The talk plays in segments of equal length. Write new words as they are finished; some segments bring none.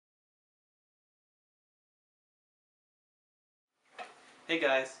Hey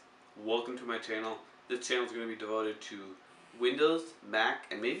guys, welcome to my channel. This channel is going to be devoted to Windows, Mac,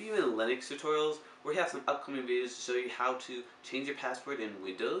 and maybe even Linux tutorials. We have some upcoming videos to show you how to change your password in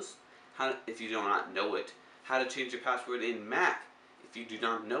Windows, if you do not know it, how to change your password in Mac if you do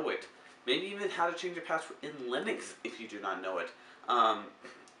not know it, maybe even how to change your password in Linux if you do not know it.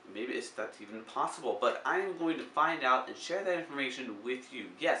 Maybe that's even possible, but I am going to find out and share that information with you.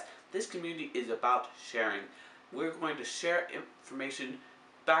 Yes, this community is about sharing. We're going to share information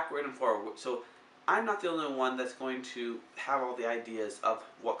backward and forward. So I'm not the only one that's going to have all the ideas of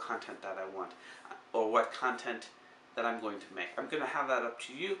what content that I want or what content that I'm going to make. I'm going to have that up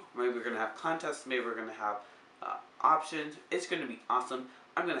to you. Maybe we're going to have contests. Maybe we're going to have options. It's going to be awesome.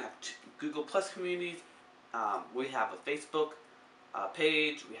 I'm going to have Google Plus communities. We have a Facebook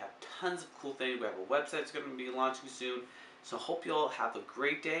page. We have tons of cool things. We have a website that's going to be launching soon. So hope you all have a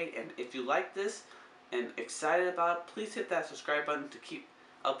great day. And if you like this and excited about it, please hit that subscribe button to keep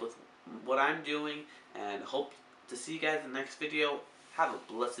up with what I'm doing. And hope to see you guys in the next video. Have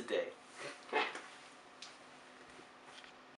a blessed day.